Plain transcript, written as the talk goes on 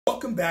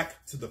Welcome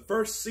back to the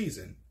first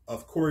season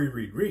of Corey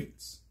Reed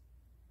Reads.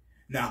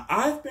 Now,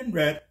 I've been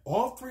read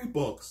all 3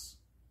 books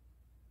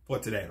for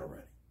today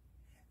already.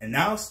 And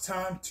now it's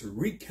time to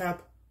recap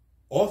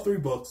all 3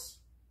 books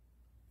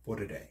for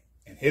today.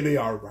 And here they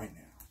are right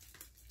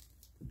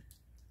now.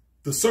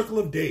 The Circle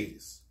of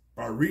Days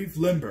by Reeve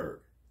Lindbergh,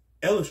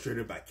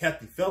 illustrated by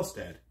Kathy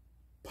Felstead,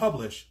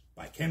 published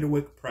by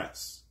Candlewick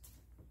Press.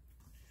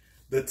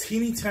 The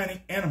Teeny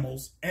Tiny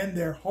Animals and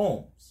Their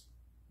Homes,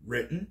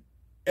 written,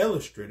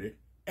 illustrated,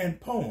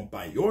 and poem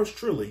by yours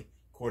truly,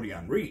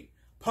 Cordion Reed,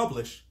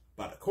 published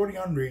by the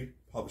Cordion Reed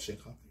Publishing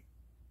Company.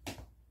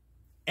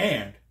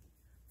 And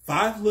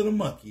 5 Little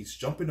Monkeys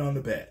Jumping on the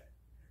Bed,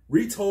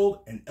 retold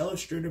and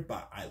illustrated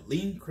by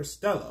Eileen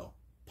Cristello,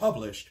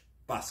 published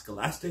by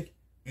Scholastic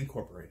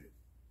Incorporated.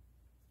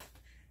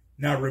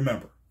 Now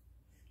remember,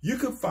 you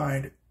can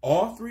find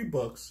all 3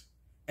 books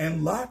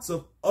and lots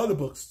of other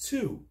books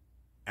too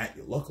at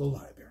your local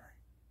library.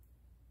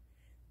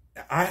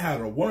 I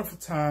had a wonderful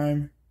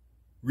time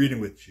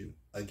reading with you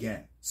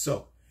again.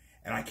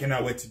 And I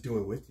cannot wait to do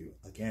it with you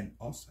again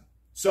also.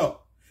 So,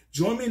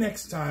 join me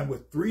next time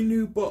with 3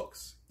 new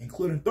books,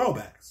 including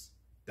throwbacks,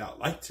 that I'd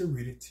like to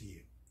read it to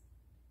you.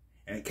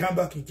 And come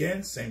back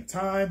again, same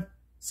time,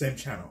 same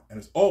channel. And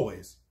as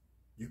always,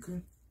 you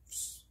can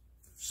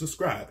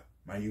subscribe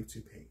my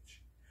YouTube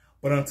page.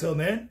 But until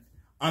then,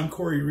 I'm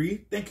Corey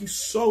Reed. Thank you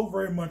so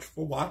very much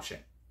for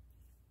watching.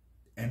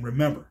 And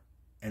remember,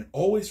 and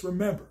always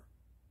remember,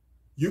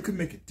 you can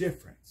make a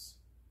difference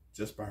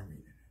just by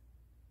reading it.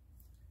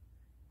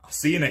 I'll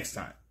see you next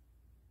time.